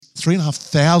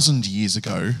3,500 years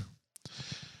ago,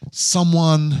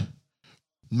 someone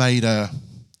made a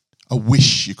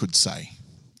wish, you could say.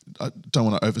 I don't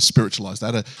want to over-spiritualise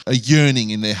that. A yearning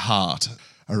in their heart,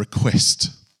 a request.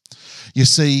 You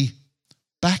see,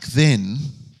 back then,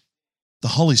 the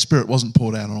Holy Spirit wasn't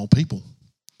poured out on all people.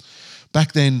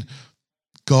 Back then,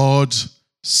 God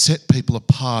set people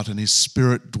apart and His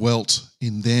Spirit dwelt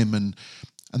in them, and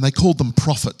they called them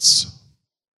prophets,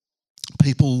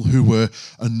 people who were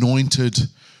anointed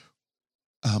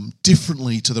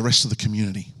differently to the rest of the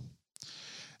community.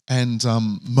 And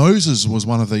Moses was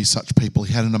one of these such people.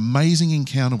 He had an amazing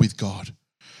encounter with God.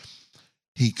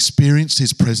 He experienced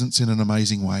His presence in an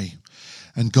amazing way.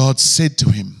 And God said to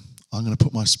him, I'm going to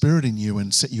put my Spirit in you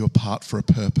and set you apart for a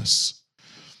purpose,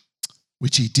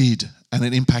 which He did. And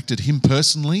it impacted him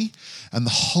personally and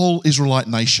the whole Israelite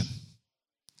nation.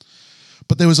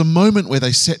 But there was a moment where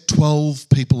they set 12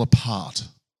 people apart.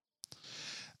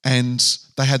 And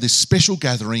they had this special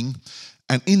gathering.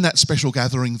 And in that special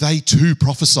gathering, they too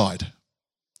prophesied.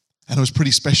 And it was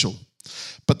pretty special.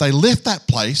 But they left that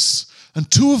place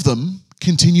and 2 of them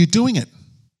continued doing it.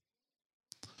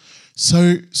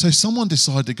 So someone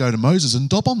decided to go to Moses and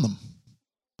dob on them.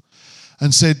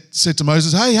 And said to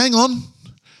Moses, hey, hang on.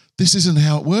 This isn't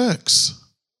how it works.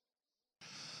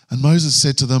 And Moses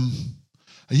said to them,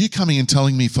 are you coming and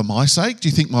telling me for my sake? Do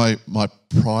you think my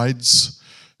pride's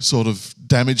sort of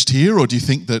damaged here? Or do you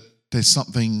think that there's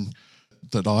something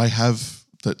that I have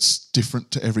that's different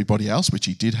to everybody else, which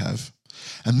he did have?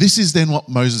 And this is then what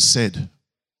Moses said.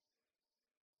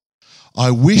 I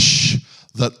wish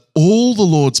that all the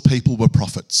Lord's people were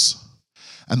prophets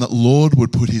and that the Lord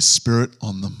would put His Spirit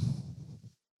on them.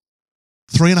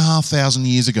 3,500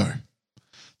 years ago,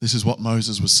 this is what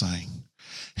Moses was saying.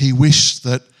 He wished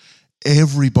that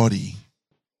everybody,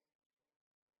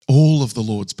 all of the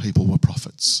Lord's people were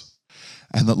prophets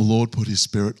and that the Lord put His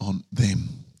Spirit on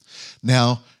them.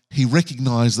 Now, he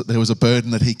recognised that there was a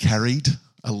burden that he carried,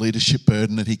 a leadership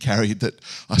burden that he carried that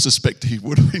I suspect he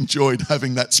would have enjoyed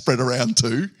having that spread around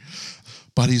too.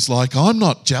 But he's like, I'm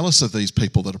not jealous of these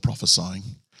people that are prophesying.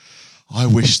 I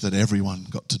wish that everyone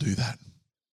got to do that.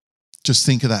 Just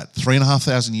think of that,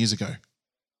 3,500 years ago.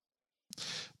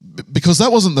 Because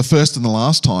that wasn't the first and the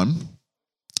last time.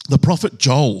 The prophet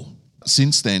Joel,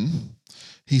 since then,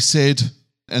 he said,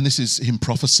 and this is him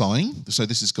prophesying, so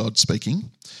this is God speaking,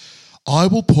 I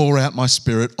will pour out my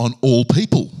Spirit on all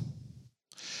people.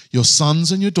 Your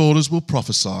sons and your daughters will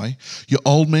prophesy, your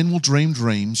old men will dream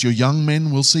dreams, your young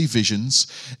men will see visions.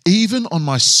 Even on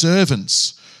my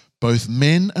servants, both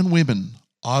men and women,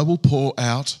 I will pour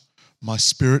out my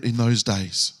Spirit in those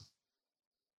days.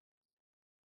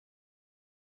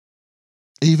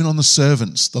 Even on the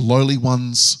servants, the lowly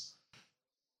ones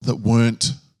that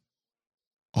weren't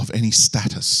of any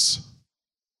status,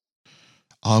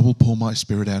 I will pour my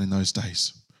Spirit out in those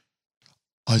days.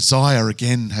 Isaiah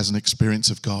again has an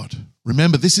experience of God.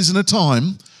 Remember, this isn't a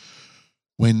time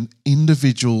when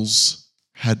individuals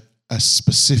had a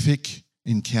specific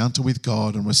encounter with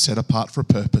God and were set apart for a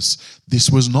purpose.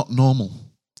 This was not normal.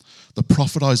 The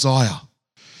prophet Isaiah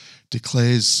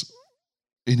declares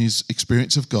in his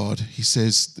experience of God, he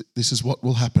says, this is what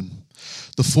will happen.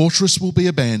 The fortress will be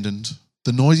abandoned,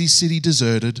 the noisy city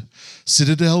deserted,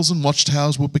 citadels and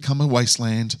watchtowers will become a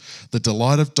wasteland, the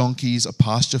delight of donkeys a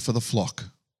pasture for the flock.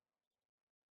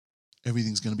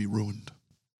 Everything's going to be ruined.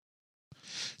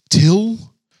 Till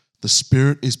the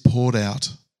Spirit is poured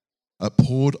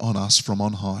on us from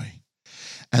on high,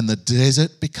 and the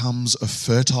desert becomes a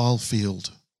fertile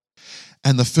field.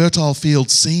 And the fertile field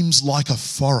seems like a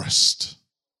forest.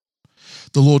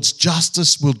 The Lord's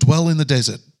justice will dwell in the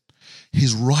desert.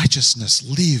 His righteousness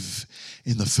live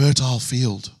in the fertile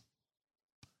field.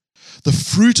 The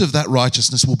fruit of that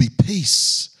righteousness will be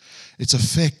peace. Its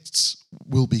effects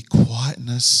will be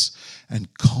quietness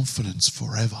and confidence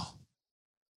forever.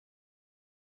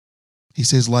 He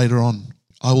says later on,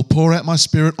 I will pour out my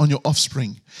Spirit on your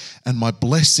offspring and my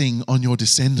blessing on your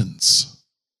descendants.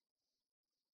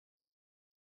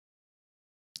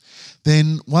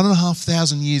 Then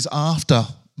 1,500 years after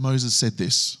Moses said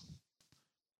this,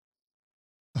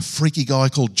 a freaky guy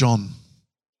called John,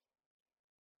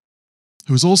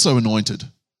 who was also anointed,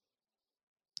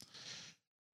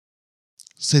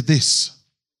 said this,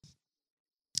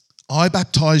 I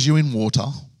baptize you in water,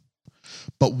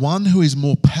 but one who is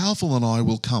more powerful than I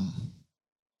will come,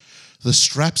 the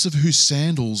straps of whose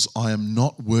sandals I am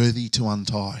not worthy to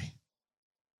untie.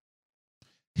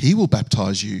 He will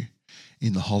baptize you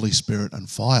in the Holy Spirit and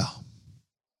fire.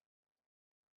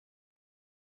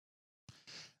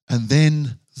 And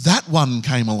then that one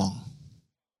came along,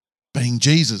 being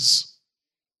Jesus.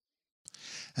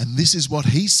 And this is what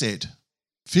he said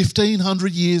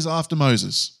 1,500 years after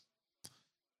Moses.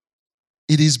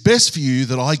 It is best for you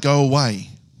that I go away,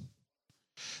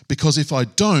 because if I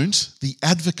don't, the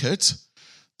advocate,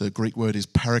 the Greek word is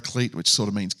paraclete, which sort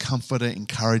of means comforter,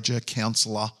 encourager,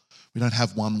 counselor. We don't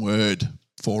have one word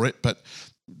for it, but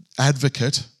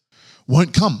advocate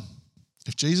won't come.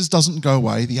 If Jesus doesn't go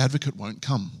away, the advocate won't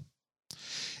come.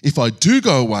 If I do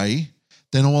go away,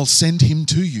 then I will send him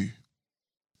to you.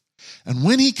 And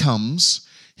when he comes,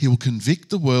 he will convict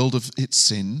the world of its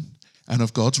sin and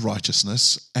of God's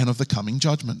righteousness and of the coming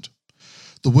judgment.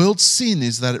 The world's sin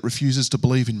is that it refuses to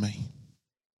believe in me.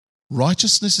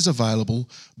 Righteousness is available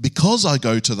because I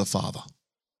go to the Father,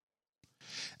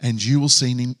 and you will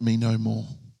see me no more.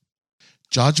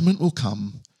 Judgment will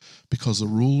come because the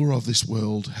ruler of this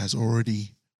world has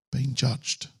already been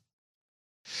judged.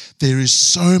 There is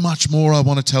so much more I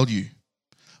want to tell you,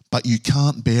 but you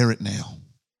can't bear it now.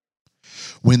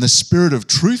 When the Spirit of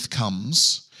truth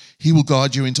comes, he will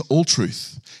guide you into all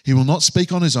truth. He will not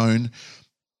speak on his own,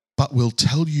 but will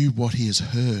tell you what he has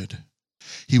heard.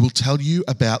 He will tell you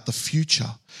about the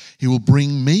future. He will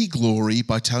bring me glory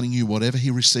by telling you whatever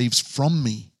he receives from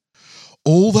me.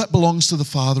 All that belongs to the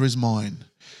Father is mine.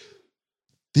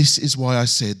 This is why I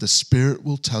said the Spirit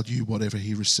will tell you whatever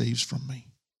he receives from me.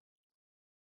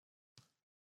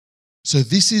 So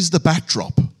this is the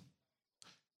backdrop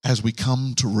as we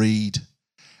come to read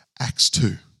Acts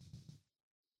 2.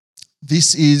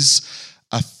 This is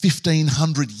a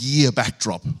 1,500-year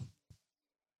backdrop.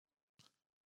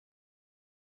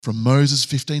 From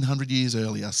Moses 1,500 years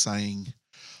earlier saying,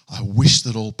 I wish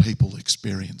that all people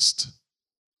experienced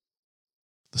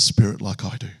the Spirit like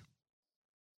I do.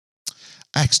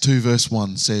 Acts 2 verse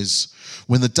 1 says,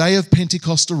 when the day of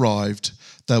Pentecost arrived,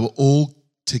 they were all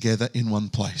together in one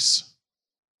place.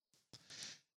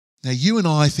 Now you and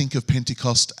I think of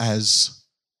Pentecost as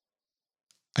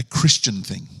a Christian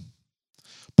thing,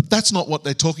 but that's not what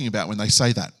they're talking about when they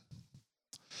say that.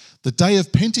 The day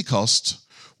of Pentecost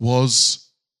was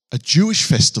a Jewish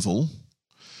festival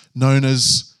known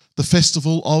as the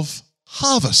Festival of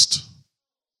Harvest.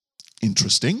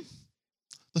 Interesting.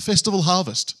 The Festival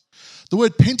Harvest. The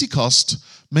word Pentecost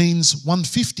means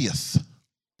 1/50th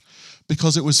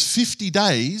because it was 50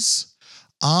 days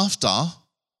after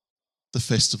the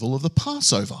festival of the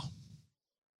Passover.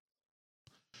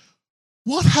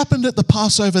 What happened at the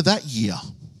Passover that year?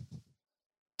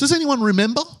 Does anyone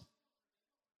remember?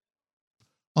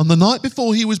 On the night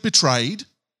before he was betrayed,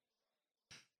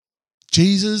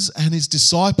 Jesus and his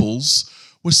disciples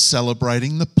were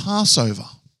celebrating the Passover.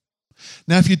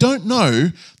 Now, if you don't know,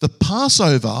 the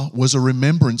Passover was a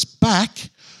remembrance back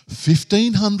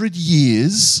 1,500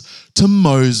 years to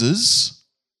Moses,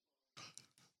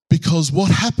 because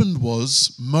what happened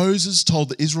was Moses told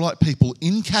the Israelite people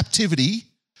in captivity,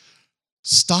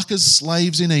 stuck as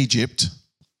slaves in Egypt,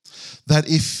 that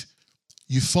if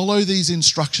you follow these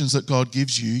instructions that God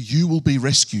gives you, you will be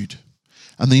rescued.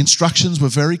 And the instructions were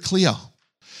very clear.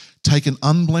 Take an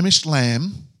unblemished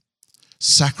lamb,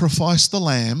 sacrifice the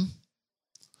lamb,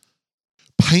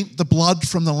 paint the blood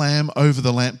from the lamb over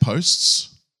the lampposts,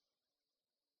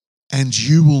 and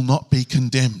you will not be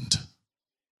condemned.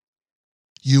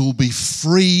 You will be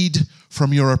freed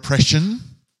from your oppression,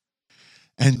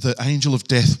 and the angel of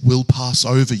death will pass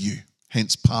over you,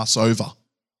 hence Passover.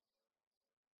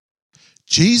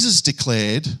 Jesus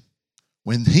declared,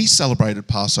 when he celebrated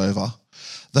Passover,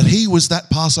 that he was that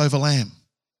Passover lamb,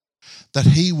 that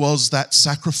he was that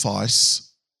sacrifice.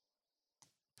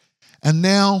 And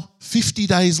now, 50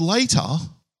 days later,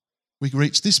 we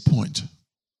reach this point.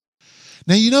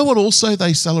 Now, you know what also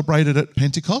they celebrated at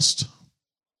Pentecost?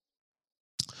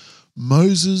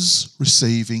 Moses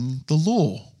receiving the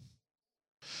law.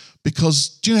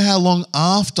 Because do you know how long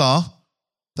after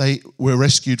they were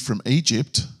rescued from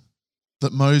Egypt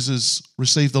that Moses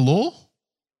received the law?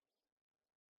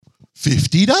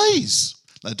 50 days.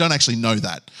 They don't actually know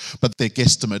that, but their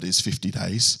guesstimate is 50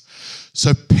 days.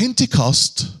 So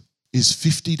Pentecost is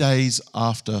 50 days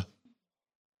after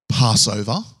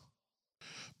Passover,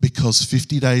 because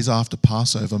 50 days after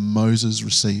Passover, Moses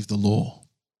received the law.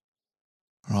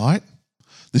 All right?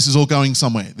 This is all going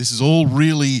somewhere. This is all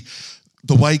really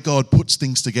the way God puts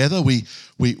things together.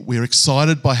 We're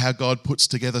excited by how God puts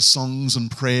together songs and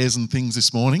prayers and things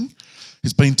this morning.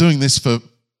 He's been doing this for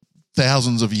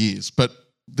thousands of years, but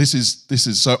this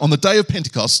is so on the day of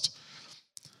Pentecost,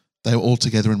 they were all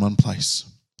together in one place.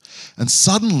 And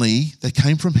suddenly there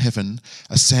came from heaven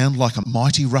a sound like a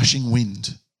mighty rushing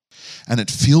wind, and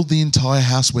it filled the entire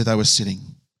house where they were sitting.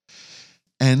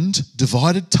 And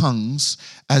divided tongues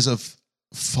as of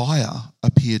fire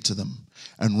appeared to them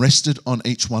and rested on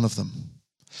each one of them.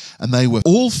 And they were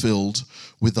all filled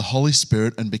with the Holy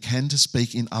Spirit and began to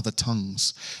speak in other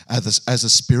tongues as the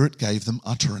Spirit gave them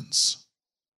utterance.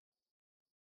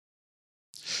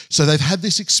 So they've had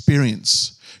this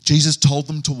experience. Jesus told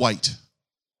them to wait.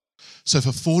 So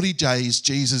for 40 days,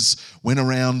 Jesus went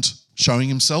around showing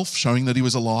himself, showing that he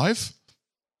was alive.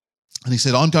 And he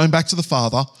said, I'm going back to the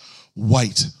Father.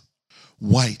 Wait.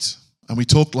 And we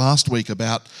talked last week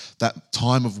about that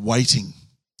time of waiting.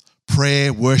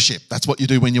 Prayer, worship. That's what you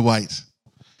do when you wait.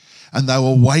 And they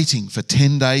were waiting. For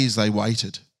 10 days they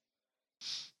waited.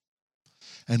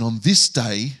 And on this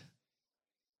day,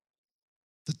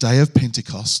 the day of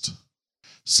Pentecost,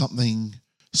 something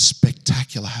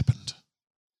spectacular happened.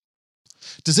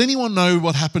 Does anyone know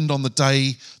what happened on the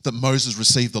day that Moses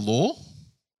received the law?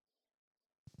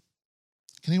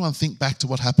 Can anyone think back to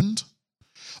what happened?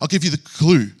 I'll give you the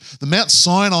clue. The Mount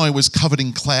Sinai was covered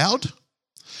in cloud.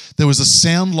 There was a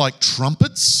sound like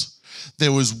trumpets.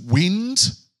 There was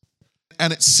wind.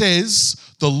 And it says,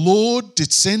 the Lord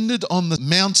descended on the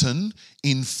mountain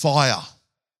in fire.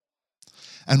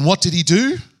 And what did he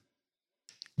do?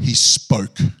 He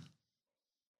spoke.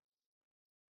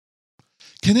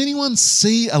 Can anyone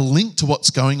see a link to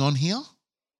what's going on here?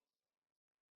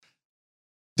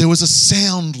 There was a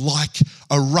sound like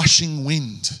a rushing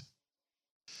wind.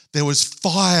 There was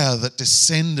fire that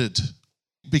descended.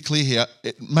 Be clear here,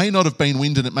 it may not have been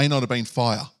wind and it may not have been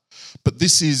fire, but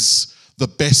this is the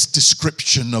best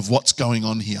description of what's going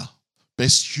on here.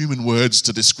 Best human words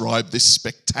to describe this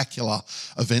spectacular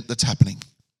event that's happening.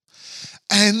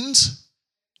 And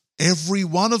every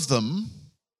one of them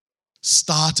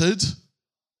started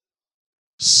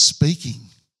speaking.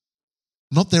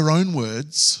 Not their own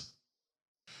words,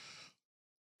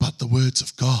 but the words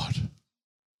of God.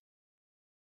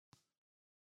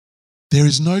 There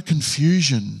is no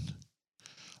confusion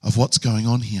of what's going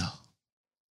on here.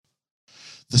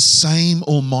 The same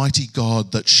Almighty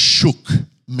God that shook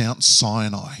Mount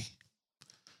Sinai,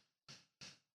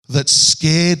 that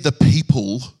scared the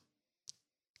people,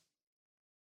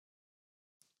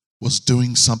 was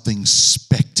doing something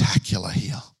spectacular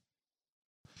here.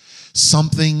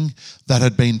 Something that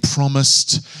had been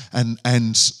promised and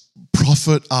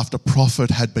prophet after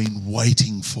prophet had been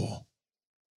waiting for.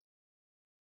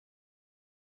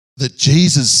 That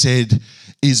Jesus said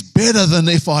is better than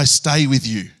if I stay with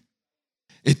you.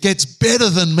 It gets better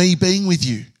than me being with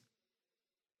you.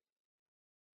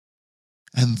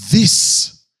 And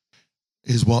this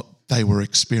is what they were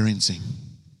experiencing.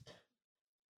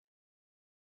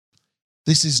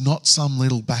 This is not some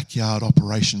little backyard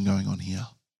operation going on here.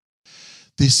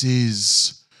 This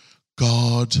is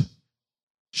God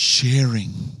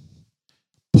sharing,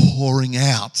 pouring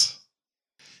out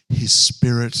his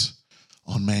Spirit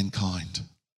on mankind.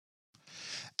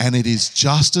 And it is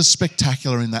just as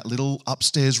spectacular in that little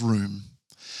upstairs room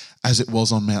as it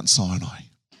was on Mount Sinai.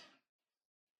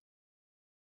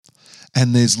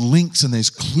 And there's links and there's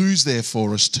clues there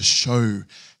for us to show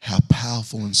how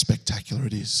powerful and spectacular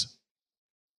it is.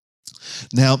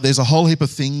 Now, there's a whole heap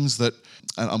of things that,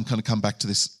 and I'm going to come back to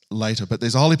this later, but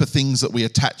there's a whole heap of things that we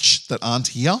attach that aren't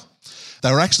here.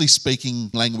 They were actually speaking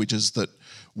languages that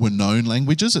were known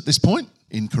languages at this point.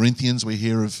 In Corinthians, we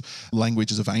hear of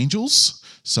languages of angels.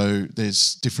 So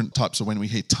there's different types of when we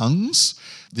hear tongues.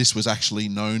 This was actually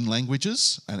known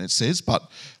languages, and it says, but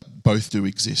both do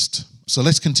exist. So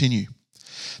let's continue.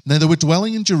 Now there were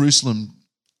dwelling in Jerusalem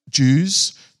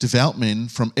Jews, devout men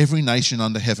from every nation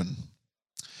under heaven.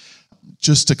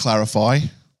 Just to clarify,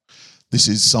 this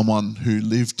is someone who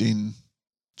lived in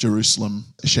Jerusalem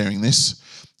sharing this.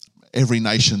 Every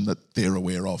nation that they're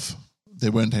aware of.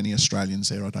 There weren't any Australians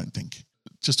there, I don't think.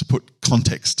 Just to put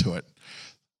context to it.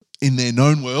 In their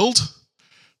known world,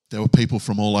 there were people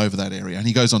from all over that area. And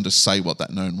he goes on to say what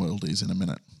that known world is in a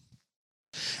minute.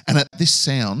 And at this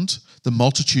sound, the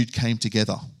multitude came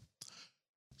together.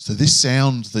 So this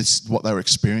sound, this what they were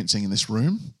experiencing in this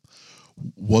room,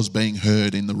 was being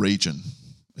heard in the region.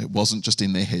 It wasn't just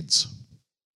in their heads.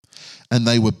 And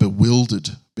they were bewildered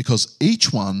because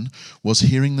each one was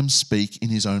hearing them speak in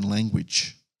his own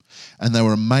language. And they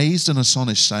were amazed and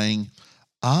astonished, saying,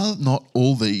 are not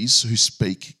all these who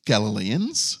speak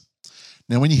Galileans?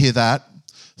 Now, when you hear that,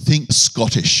 think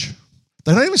Scottish.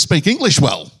 They don't even speak English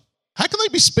well. How can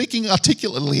they be speaking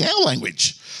articulately our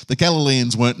language? The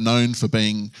Galileans weren't known for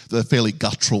being the fairly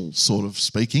guttural sort of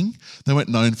speaking. They weren't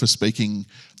known for speaking,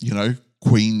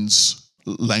 Queen's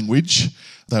language.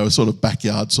 They were sort of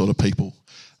backyard sort of people.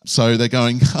 So they're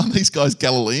going, aren't these guys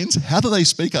Galileans? How do they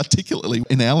speak articulately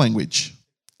in our language?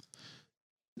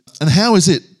 And how is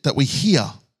it that we hear,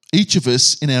 each of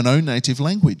us, in our own native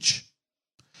language?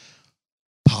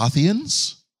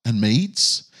 Parthians, and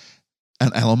Medes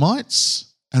and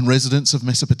Elamites and residents of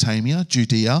Mesopotamia,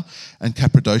 Judea and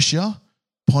Cappadocia,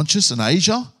 Pontus and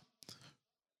Asia,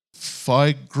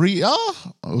 Phrygia,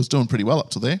 I was doing pretty well up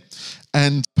to there,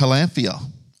 and Palamphia,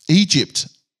 Egypt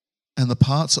and the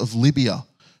parts of Libya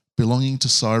belonging to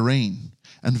Cyrene,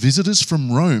 and visitors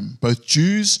from Rome, both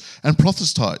Jews and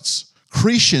proselytes,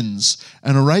 Cretians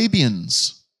and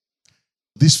Arabians.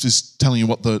 This is telling you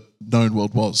what the known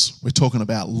world was. We're talking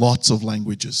about lots of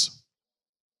languages.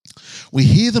 We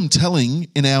hear them telling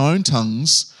in our own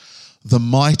tongues the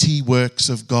mighty works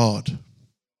of God.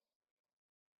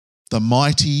 The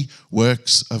mighty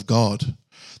works of God.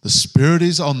 The Spirit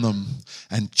is on them,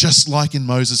 and just like in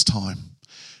Moses' time,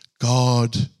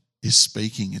 God is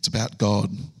speaking. It's about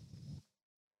God.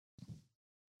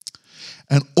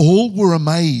 And all were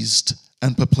amazed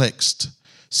and perplexed,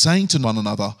 saying to one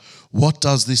another, "What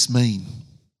does this mean?"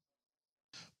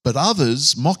 But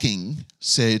others, mocking,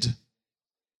 said,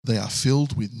 "They are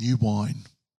filled with new wine."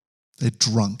 They're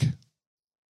drunk.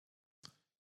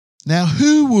 Now,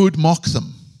 who would mock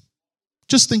them?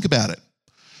 Just think about it.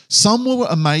 Some were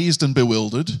amazed and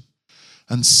bewildered,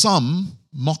 and some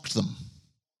mocked them.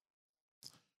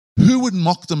 Who would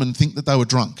mock them and think that they were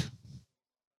drunk?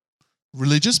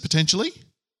 Religious, potentially?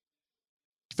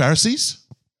 Pharisees?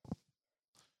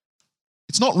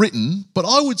 It's not written, but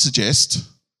I would suggest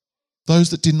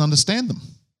those that didn't understand them.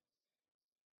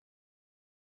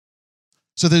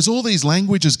 So there's all these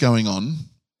languages going on,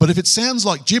 but if it sounds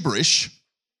like gibberish,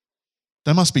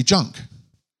 they must be junk.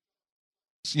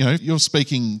 You know, you're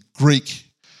speaking Greek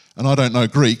and I don't know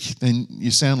Greek, then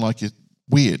you sound like you're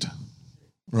weird,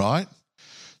 right?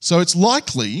 So it's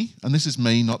likely, and this is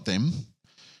me, not them,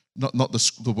 not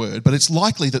the word, but it's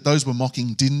likely that those were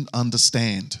mocking didn't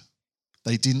understand.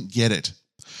 They didn't get it,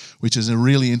 which is a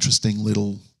really interesting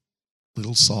little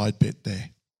side bit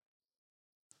there.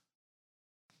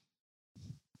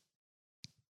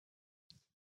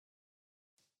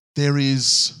 There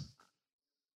is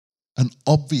an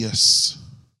obvious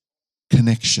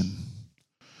connection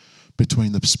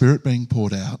between the Spirit being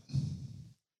poured out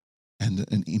and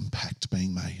an impact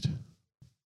being made.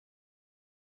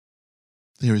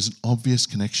 There is an obvious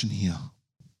connection here.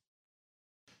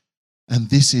 And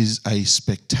this is a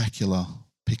spectacular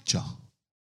picture.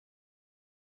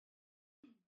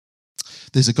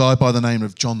 There's a guy by the name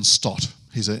of John Stott.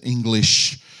 He's an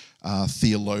English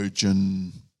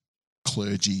theologian,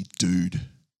 clergy dude.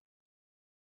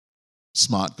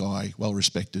 Smart guy, well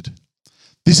respected.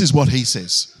 This is what he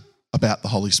says about the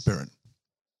Holy Spirit.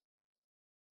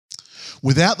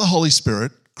 Without the Holy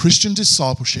Spirit, Christian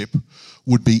discipleship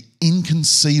would be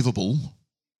inconceivable,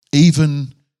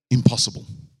 even impossible.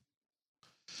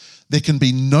 There can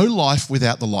be no life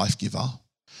without the life giver,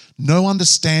 no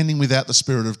understanding without the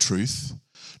Spirit of truth,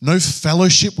 no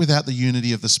fellowship without the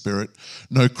unity of the Spirit,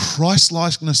 no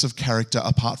Christ-likeness of character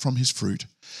apart from his fruit,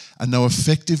 and no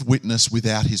effective witness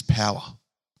without his power.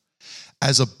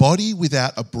 As a body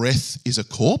without a breath is a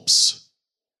corpse,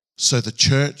 so the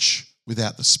church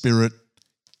without the Spirit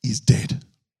is dead.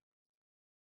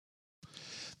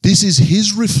 This is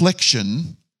his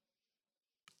reflection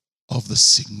of the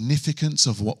significance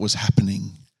of what was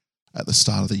happening at the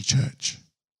start of the church.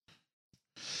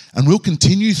 And we'll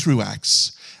continue through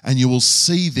Acts, and you will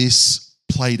see this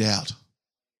played out.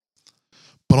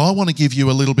 But I want to give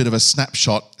you a little bit of a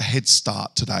snapshot, a head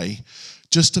start today,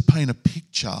 just to paint a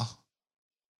picture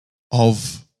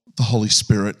of the Holy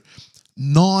Spirit.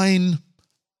 9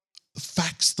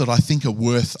 facts that I think are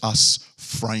worth us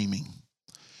framing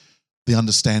the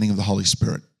understanding of the Holy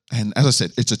Spirit. And as I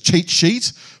said, it's a cheat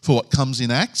sheet for what comes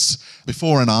in Acts,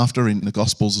 before and after in the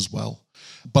Gospels as well.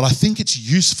 But I think it's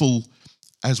useful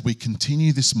as we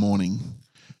continue this morning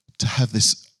to have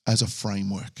this as a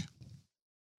framework.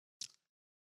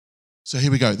 So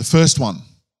here we go. The first one.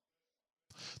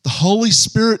 The Holy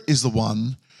Spirit is the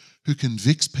one who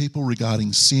convicts people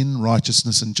regarding sin,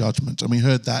 righteousness, and judgment. And we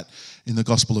heard that in the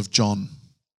Gospel of John.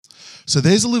 So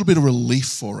there's a little bit of relief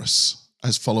for us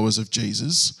as followers of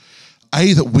Jesus.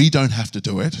 A, that we don't have to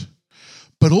do it,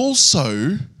 but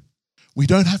also we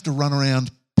don't have to run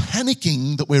around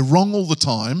panicking that we're wrong all the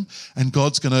time and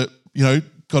God's going to,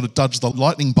 got to dodge the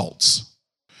lightning bolts.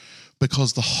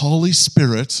 Because the Holy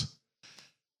Spirit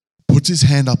puts his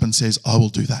hand up and says, I will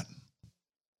do that.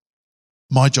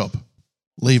 My job.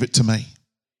 Leave it to me.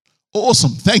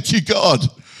 Awesome. Thank you, God.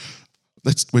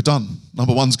 We're done.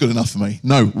 Number 1's good enough for me.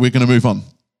 No, we're going to move on.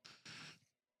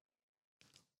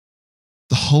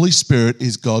 The Holy Spirit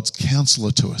is God's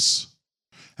counselor to us.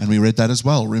 And we read that as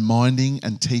well, reminding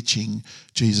and teaching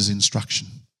Jesus' instruction.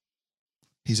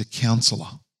 He's a counselor.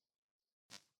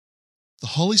 The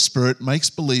Holy Spirit makes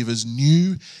believers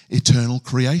new eternal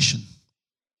creation.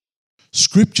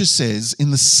 Scripture says,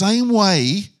 in the same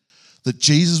way that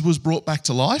Jesus was brought back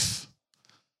to life,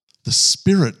 the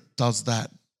Spirit does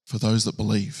that for those that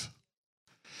believe.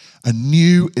 A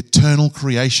new eternal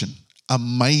creation.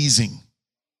 Amazing.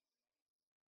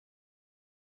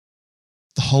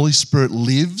 The Holy Spirit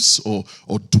lives or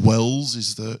dwells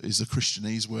is the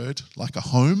Christianese word, like a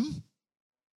home,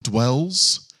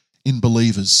 dwells in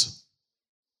believers.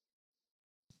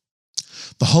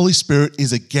 The Holy Spirit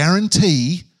is a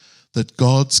guarantee that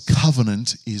God's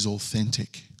covenant is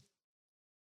authentic.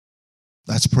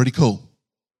 That's pretty cool.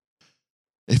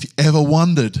 If you ever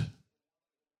wondered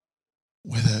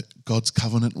whether God's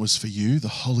covenant was for you, the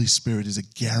Holy Spirit is a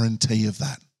guarantee of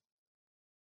that.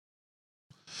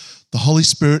 The Holy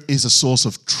Spirit is a source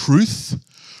of truth,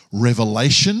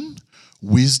 revelation,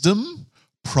 wisdom,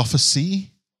 prophecy,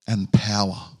 and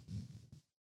power.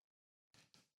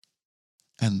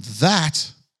 And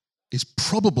that is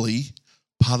probably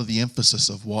part of the emphasis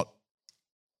of what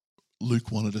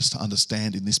Luke wanted us to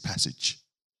understand in this passage.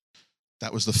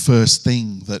 That was the first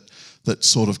thing that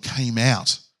sort of came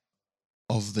out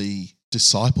of the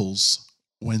disciples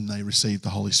when they received the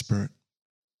Holy Spirit.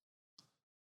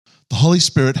 The Holy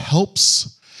Spirit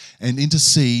helps and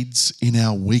intercedes in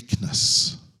our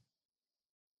weakness.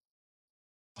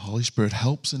 The Holy Spirit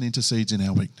helps and intercedes in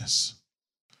our weakness.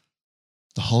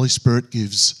 The Holy Spirit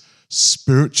gives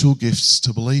spiritual gifts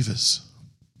to believers.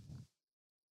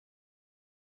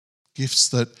 Gifts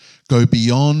that go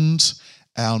beyond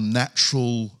our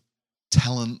natural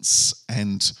talents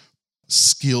and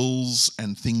skills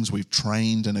and things we've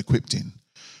trained and equipped in.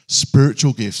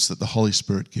 Spiritual gifts that the Holy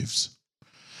Spirit gives.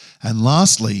 And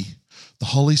lastly, the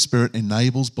Holy Spirit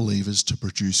enables believers to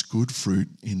produce good fruit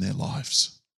in their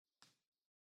lives.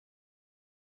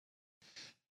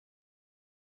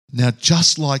 Now,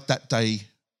 just like that day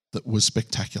that was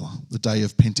spectacular, the day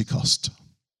of Pentecost,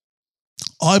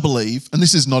 I believe, and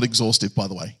this is not exhaustive, by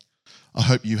the way, I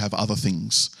hope you have other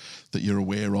things that you're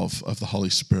aware of the Holy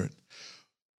Spirit.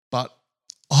 But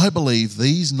I believe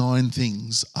these 9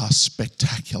 things are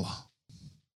spectacular.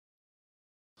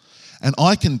 And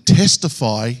I can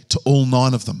testify to all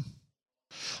 9 of them.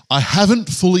 I haven't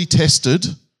fully tested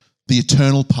the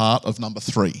eternal part of number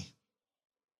 3.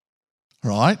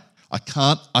 Right? I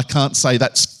can't say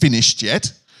that's finished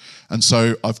yet. And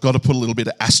so I've got to put a little bit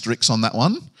of asterisk on that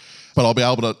one. But I'll be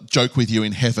able to joke with you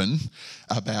in heaven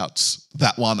about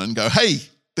that one and go, hey,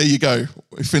 there you go,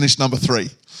 we finished number 3.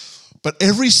 But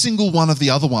every single one of the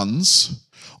other ones,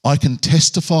 I can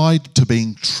testify to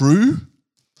being true,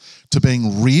 to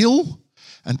being real,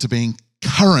 and to being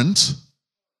current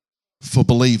for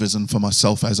believers and for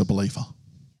myself as a believer.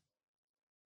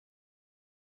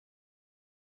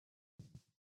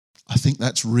 I think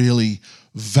that's really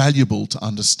valuable to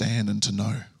understand and to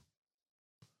know.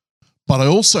 But I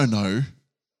also know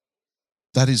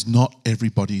that is not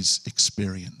everybody's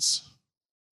experience.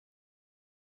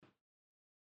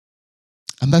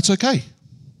 And that's okay.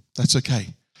 That's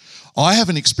okay. I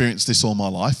haven't experienced this all my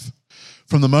life.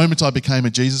 From the moment I became a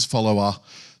Jesus follower,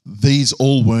 these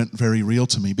all weren't very real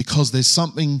to me because there's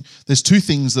 2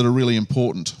 things that are really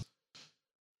important.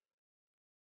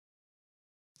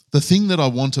 The thing that I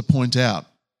want to point out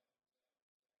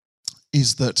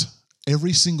is that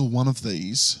every single one of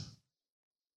these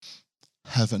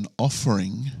have an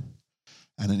offering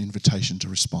and an invitation to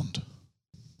respond.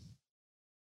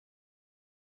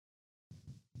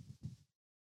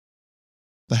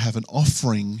 They have an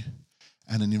offering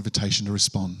and an invitation to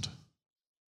respond.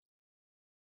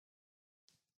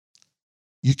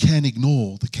 You can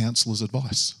ignore the counselor's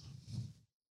advice.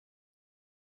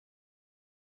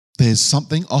 There's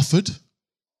something offered.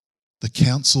 The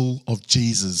counsel of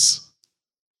Jesus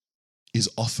is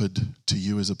offered to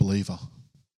you as a believer.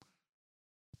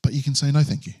 But you can say no,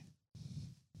 thank you.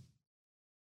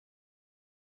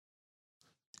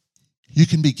 You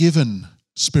can be given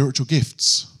spiritual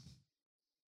gifts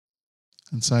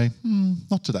and say,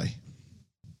 not today.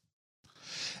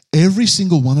 Every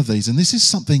single one of these, and this is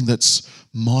something that's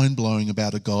mind-blowing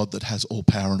about a God that has all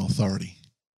power and authority,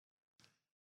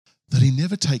 that he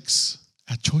never takes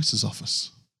our choices off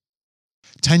us.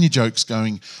 Tanya jokes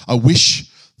going, I wish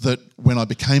that when I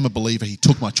became a believer, he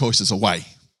took my choices away.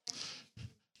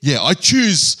 Yeah, I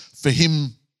choose for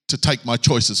him to take my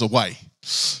choices away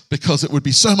because it would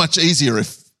be so much easier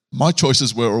if my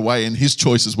choices were away and his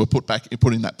choices were put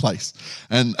in that place.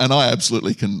 And I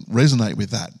absolutely can resonate with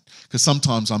that because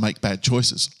sometimes I make bad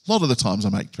choices. A lot of the times I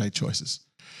make bad choices.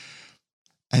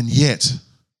 And yet,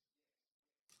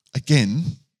 again,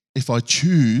 if I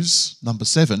choose number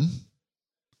 7,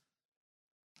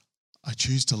 I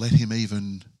choose to let him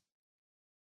even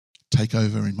take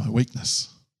over in my weakness.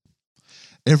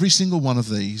 Every single one of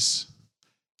these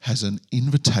has an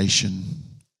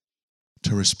invitation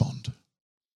to respond.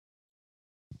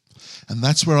 And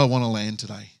that's where I want to land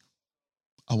today.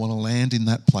 I want to land in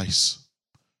that place.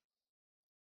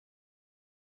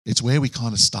 It's where we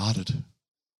kind of started.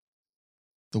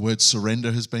 The word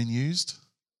surrender has been used.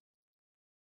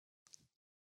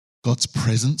 God's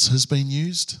presence has been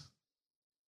used.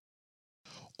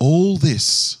 All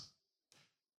this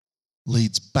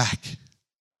leads back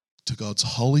to God's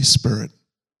Holy Spirit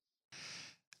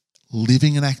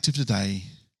living and active today,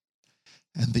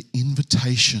 and the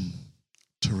invitation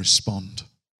to respond.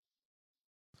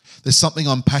 There's something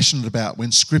I'm passionate about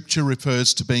when Scripture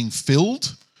refers to being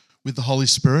filled with the Holy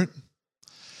Spirit.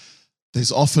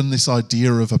 There's often this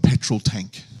idea of a petrol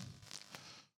tank.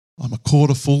 I'm a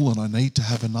quarter full and I need to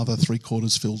have another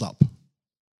 3/4 filled up.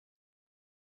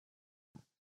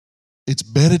 It's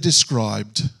better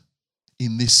described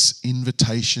in this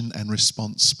invitation and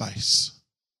response space.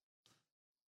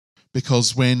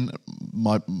 Because when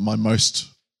my most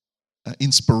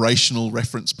inspirational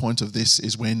reference point of this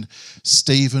is when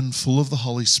Stephen, full of the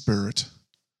Holy Spirit,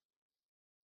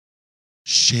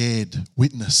 shared,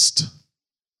 witnessed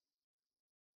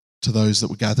to those that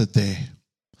were gathered there.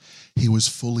 He was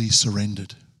fully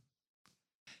surrendered.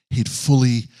 He'd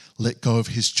fully let go of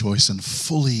his choice and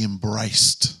fully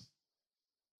embraced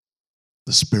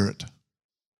the Spirit.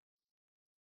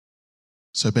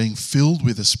 So being filled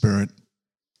with the Spirit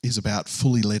is about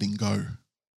fully letting go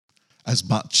as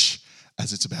much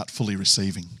as it's about fully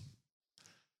receiving.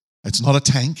 It's not a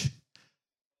tank,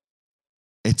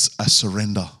 it's a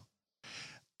surrender.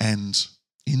 And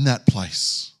in that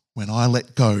place, when I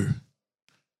let go,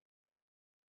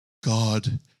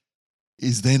 God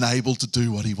is then able to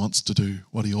do what he wants to do,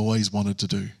 what he always wanted to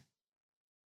do.